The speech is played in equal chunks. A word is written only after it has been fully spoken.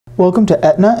Welcome to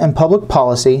Aetna and Public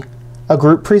Policy, a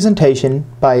group presentation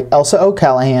by Elsa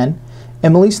O'Callahan,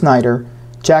 Emily Snyder,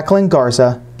 Jacqueline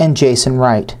Garza, and Jason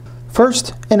Wright.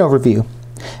 First, an overview.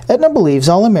 Aetna believes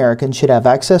all Americans should have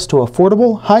access to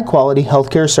affordable, high-quality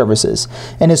healthcare services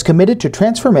and is committed to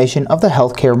transformation of the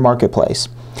healthcare marketplace.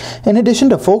 In addition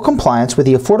to full compliance with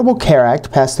the Affordable Care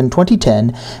Act passed in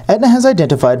 2010, Aetna has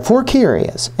identified 4 key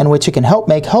areas in which it can help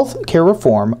make healthcare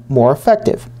reform more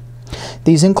effective.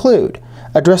 These include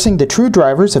addressing the true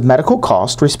drivers of medical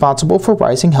cost responsible for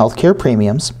rising healthcare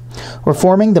premiums,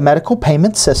 reforming the medical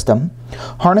payment system,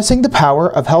 harnessing the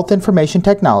power of health information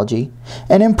technology,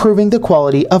 and improving the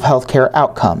quality of healthcare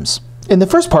outcomes. In the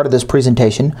first part of this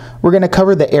presentation, we're going to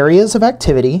cover the areas of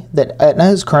activity that Aetna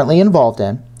is currently involved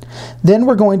in. Then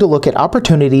we're going to look at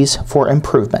opportunities for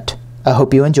improvement. I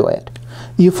hope you enjoy it.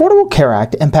 The Affordable Care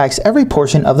Act impacts every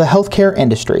portion of the healthcare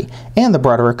industry and the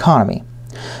broader economy.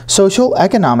 Social,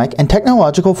 economic, and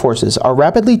technological forces are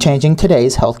rapidly changing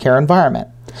today's healthcare environment.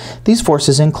 These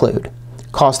forces include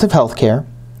cost of healthcare,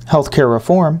 healthcare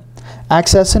reform,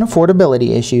 access and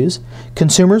affordability issues,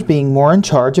 consumers being more in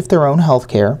charge of their own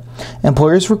healthcare,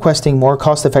 employers requesting more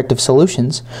cost-effective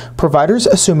solutions, providers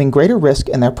assuming greater risk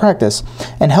in their practice,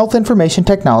 and health information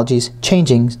technologies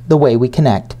changing the way we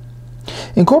connect.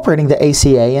 Incorporating the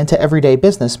ACA into everyday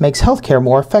business makes healthcare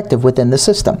more effective within the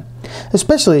system,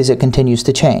 especially as it continues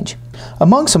to change.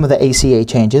 Among some of the ACA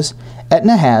changes,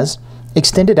 Aetna has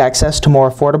extended access to more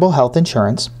affordable health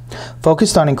insurance,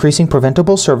 focused on increasing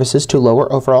preventable services to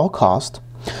lower overall cost,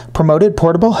 promoted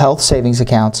portable health savings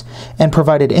accounts, and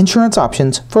provided insurance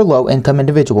options for low-income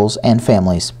individuals and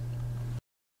families.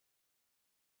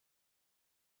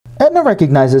 Aetna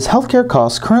recognizes healthcare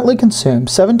costs currently consume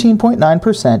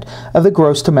 17.9% of the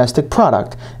gross domestic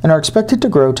product and are expected to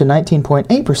grow to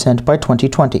 19.8% by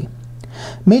 2020.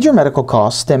 Major medical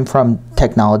costs stem from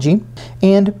technology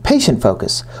and patient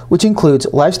focus, which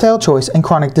includes lifestyle choice and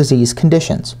chronic disease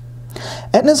conditions.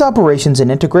 Aetna's operations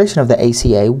and integration of the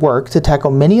ACA work to tackle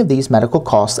many of these medical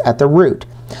costs at the root,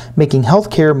 making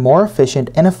healthcare more efficient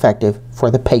and effective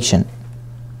for the patient.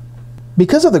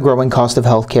 Because of the growing cost of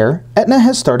healthcare, Aetna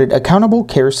has started Accountable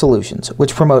Care Solutions,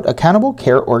 which promote accountable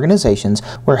care organizations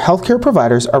where healthcare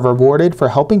providers are rewarded for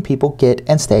helping people get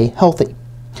and stay healthy.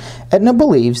 Aetna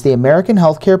believes the American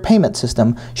healthcare payment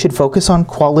system should focus on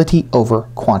quality over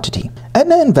quantity.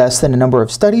 Aetna invests in a number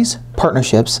of studies,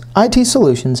 partnerships, IT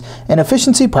solutions, and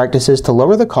efficiency practices to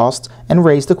lower the costs and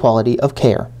raise the quality of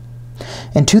care.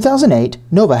 In 2008,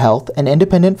 Nova Health, an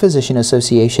independent physician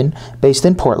association based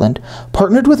in Portland,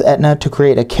 partnered with Aetna to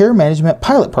create a care management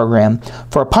pilot program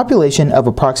for a population of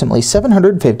approximately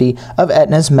 750 of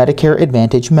Aetna's Medicare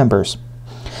Advantage members.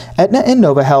 Aetna and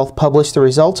Nova Health published the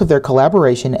results of their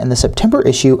collaboration in the September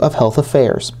issue of Health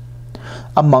Affairs.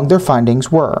 Among their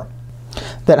findings were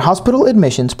that hospital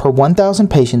admissions per 1,000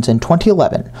 patients in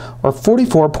 2011 were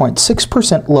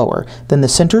 44.6% lower than the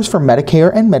Centers for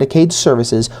Medicare and Medicaid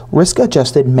Services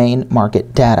risk-adjusted main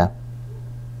market data.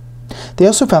 They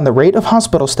also found the rate of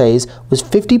hospital stays was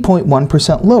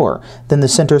 50.1% lower than the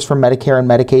Centers for Medicare and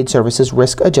Medicaid Services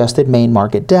risk-adjusted main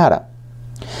market data.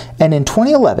 And in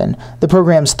 2011, the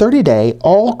program's 30-day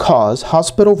all-cause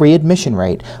hospital readmission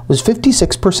rate was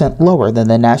 56% lower than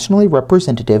the nationally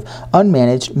representative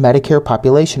unmanaged Medicare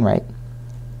population rate.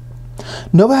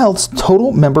 Nova Health's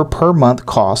total member per month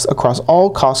costs across all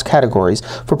cost categories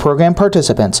for program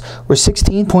participants were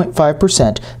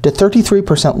 16.5% to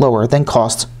 33% lower than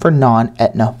costs for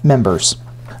non-Aetna members.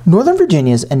 Northern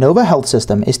Virginia's Nova Health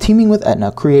system is teaming with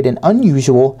Aetna to create an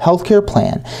unusual healthcare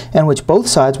plan in which both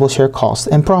sides will share costs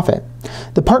and profit.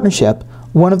 The partnership,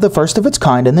 one of the first of its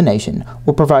kind in the nation,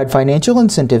 will provide financial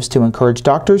incentives to encourage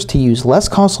doctors to use less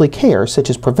costly care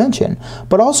such as prevention,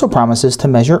 but also promises to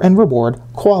measure and reward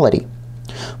quality.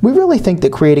 We really think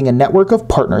that creating a network of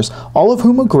partners, all of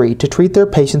whom agree to treat their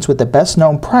patients with the best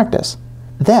known practice,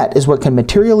 that is what can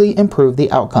materially improve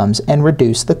the outcomes and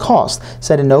reduce the cost,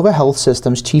 said Nova Health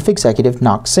System's Chief Executive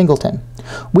Knox Singleton.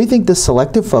 We think this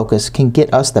selective focus can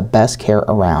get us the best care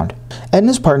around.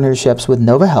 Aetna's partnerships with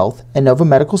Nova Health and Nova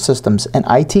Medical Systems and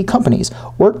IT companies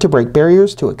work to break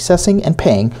barriers to accessing and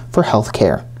paying for health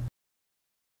care.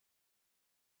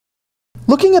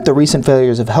 Looking at the recent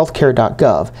failures of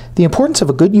healthcare.gov, the importance of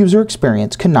a good user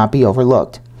experience cannot be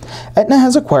overlooked. Aetna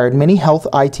has acquired many health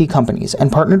IT companies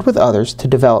and partnered with others to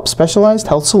develop specialized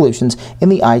health solutions in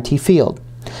the IT field.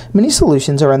 Many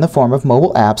solutions are in the form of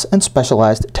mobile apps and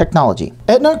specialized technology.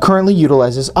 Aetna currently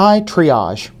utilizes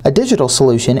iTriage, a digital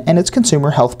solution, and its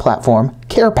consumer health platform,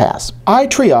 CarePass.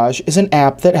 iTriage is an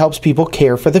app that helps people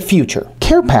care for the future.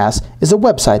 CarePass is a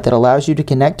website that allows you to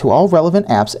connect to all relevant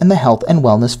apps in the health and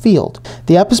wellness field.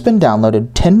 The app has been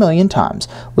downloaded 10 million times,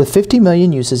 with 50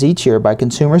 million uses each year by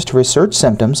consumers to research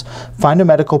symptoms, find a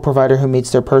medical provider who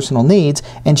meets their personal needs,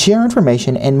 and share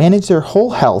information and manage their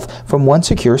whole health from one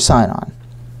secure sign-on.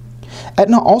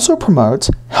 Aetna also promotes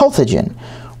HealthAgen,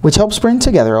 which helps bring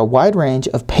together a wide range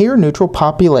of payer-neutral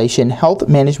population health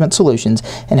management solutions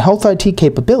and health IT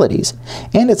capabilities,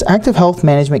 and its Active Health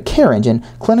Management Care Engine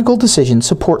clinical decision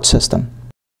support system.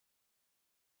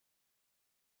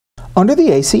 Under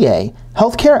the ACA,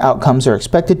 healthcare outcomes are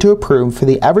expected to improve for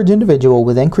the average individual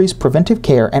with increased preventive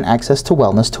care and access to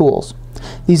wellness tools.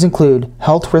 These include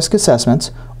health risk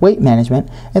assessments, weight management,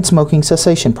 and smoking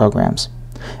cessation programs.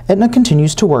 Aetna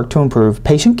continues to work to improve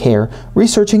patient care,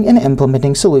 researching and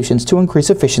implementing solutions to increase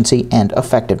efficiency and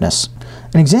effectiveness.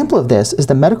 An example of this is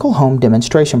the Medical Home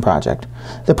Demonstration Project.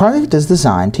 The project is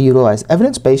designed to utilize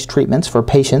evidence-based treatments for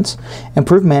patients,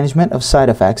 improve management of side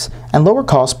effects, and lower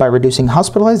costs by reducing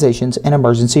hospitalizations and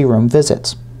emergency room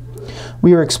visits.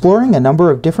 We are exploring a number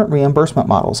of different reimbursement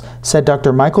models, said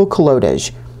Dr. Michael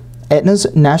Kolodej,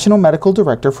 Aetna's National Medical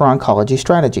Director for Oncology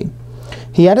Strategy.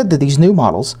 He added that these new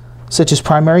models, such as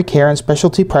primary care and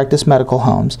specialty practice medical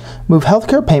homes, move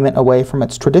healthcare payment away from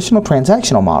its traditional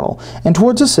transactional model and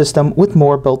towards a system with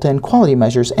more built-in quality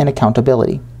measures and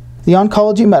accountability. The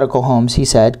oncology medical homes, he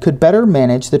said, could better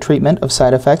manage the treatment of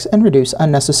side effects and reduce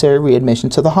unnecessary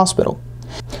readmissions to the hospital.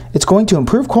 It's going to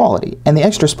improve quality, and the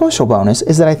extra special bonus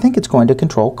is that I think it's going to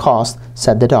control cost,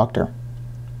 said the doctor.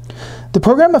 The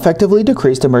program effectively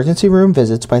decreased emergency room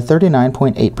visits by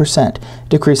 39.8%,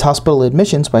 decreased hospital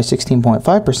admissions by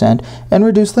 16.5%, and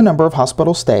reduced the number of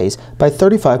hospital stays by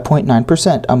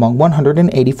 35.9% among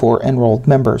 184 enrolled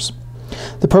members.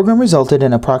 The program resulted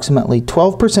in approximately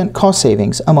 12% cost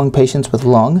savings among patients with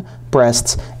lung,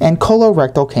 breasts, and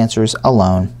colorectal cancers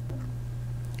alone.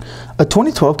 A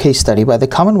 2012 case study by the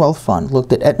Commonwealth Fund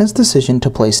looked at Aetna's decision to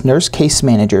place nurse case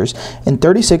managers in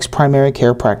 36 primary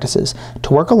care practices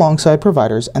to work alongside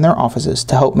providers and their offices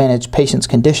to help manage patients'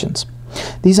 conditions.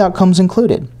 These outcomes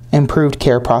included improved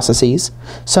care processes,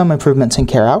 some improvements in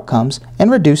care outcomes,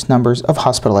 and reduced numbers of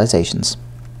hospitalizations.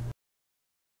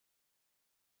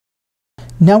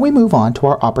 Now we move on to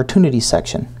our opportunities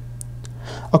section.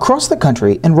 Across the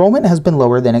country, enrollment has been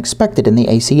lower than expected in the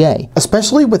ACA,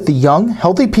 especially with the young,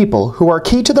 healthy people who are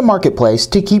key to the marketplace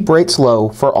to keep rates low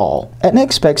for all. Aetna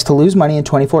expects to lose money in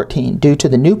 2014 due to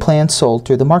the new plans sold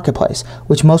through the marketplace,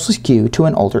 which mostly skew to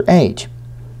an older age.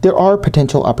 There are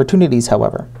potential opportunities,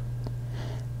 however.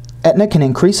 Aetna can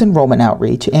increase enrollment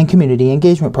outreach and community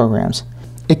engagement programs.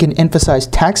 It can emphasize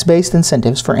tax-based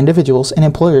incentives for individuals and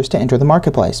employers to enter the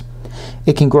marketplace.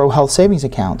 It can grow health savings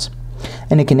accounts,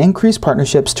 and it can increase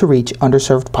partnerships to reach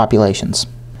underserved populations.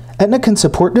 Aetna can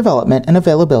support development and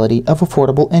availability of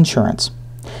affordable insurance.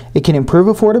 It can improve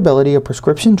affordability of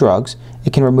prescription drugs.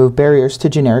 It can remove barriers to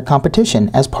generic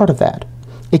competition as part of that.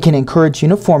 It can encourage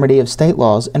uniformity of state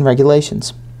laws and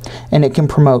regulations. And it can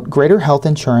promote greater health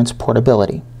insurance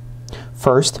portability.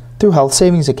 First, through health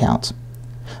savings accounts.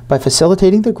 By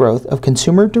facilitating the growth of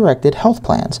consumer-directed health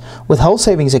plans with health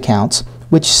savings accounts,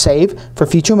 which save for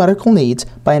future medical needs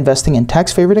by investing in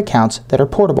tax-favored accounts that are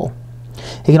portable.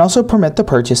 It can also permit the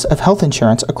purchase of health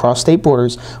insurance across state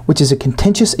borders, which is a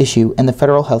contentious issue in the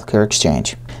federal healthcare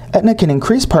exchange. Aetna can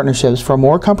increase partnerships for a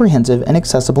more comprehensive and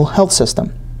accessible health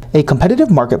system. A competitive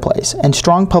marketplace and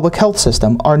strong public health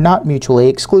system are not mutually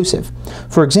exclusive.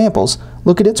 For examples,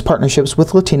 look at its partnerships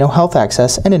with Latino Health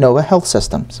Access and Innova Health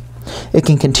Systems. It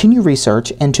can continue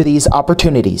research into these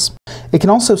opportunities. It can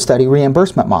also study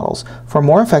reimbursement models for a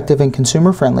more effective and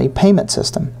consumer-friendly payment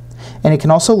system. And it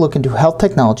can also look into health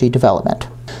technology development.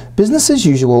 Business as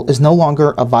usual is no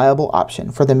longer a viable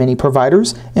option for the many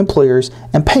providers, employers,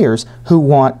 and payers who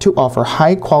want to offer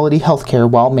high-quality healthcare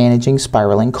while managing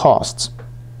spiraling costs.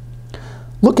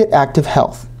 Look at Active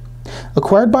Health.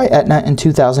 Acquired by Aetna in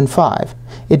 2005,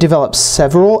 it develops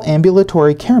several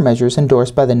ambulatory care measures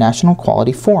endorsed by the National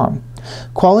Quality Forum.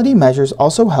 Quality measures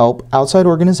also help outside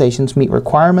organizations meet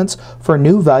requirements for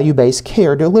new value-based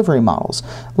care delivery models,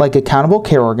 like accountable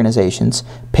care organizations,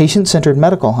 patient-centered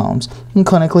medical homes, and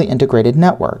clinically integrated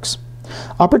networks.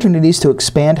 Opportunities to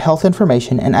expand health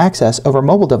information and access over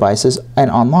mobile devices and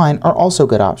online are also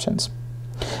good options.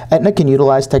 Aetna can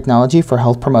utilize technology for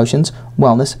health promotions,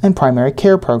 wellness, and primary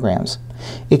care programs.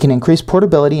 It can increase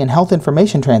portability and health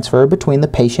information transfer between the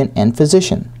patient and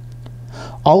physician.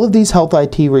 All of these health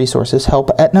IT resources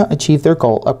help Aetna achieve their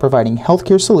goal of providing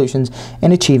healthcare solutions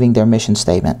and achieving their mission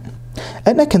statement.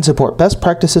 Aetna can support best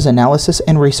practices analysis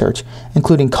and research,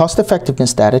 including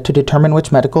cost-effectiveness data to determine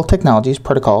which medical technologies,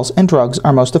 protocols, and drugs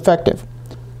are most effective.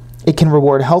 It can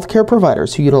reward healthcare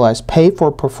providers who utilize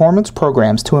pay-for-performance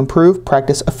programs to improve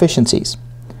practice efficiencies.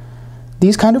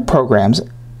 These kind of programs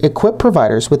equip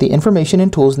providers with the information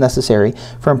and tools necessary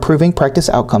for improving practice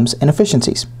outcomes and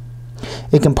efficiencies.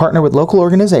 It can partner with local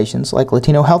organizations like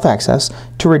Latino Health Access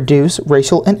to reduce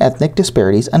racial and ethnic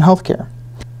disparities in healthcare,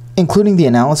 including the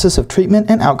analysis of treatment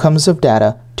and outcomes of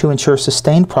data to ensure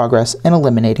sustained progress in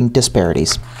eliminating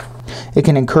disparities. It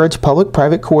can encourage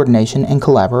public-private coordination and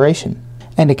collaboration,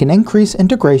 and it can increase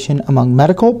integration among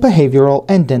medical, behavioral,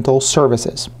 and dental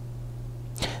services.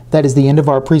 That is the end of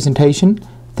our presentation.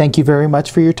 Thank you very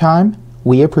much for your time.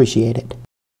 We appreciate it.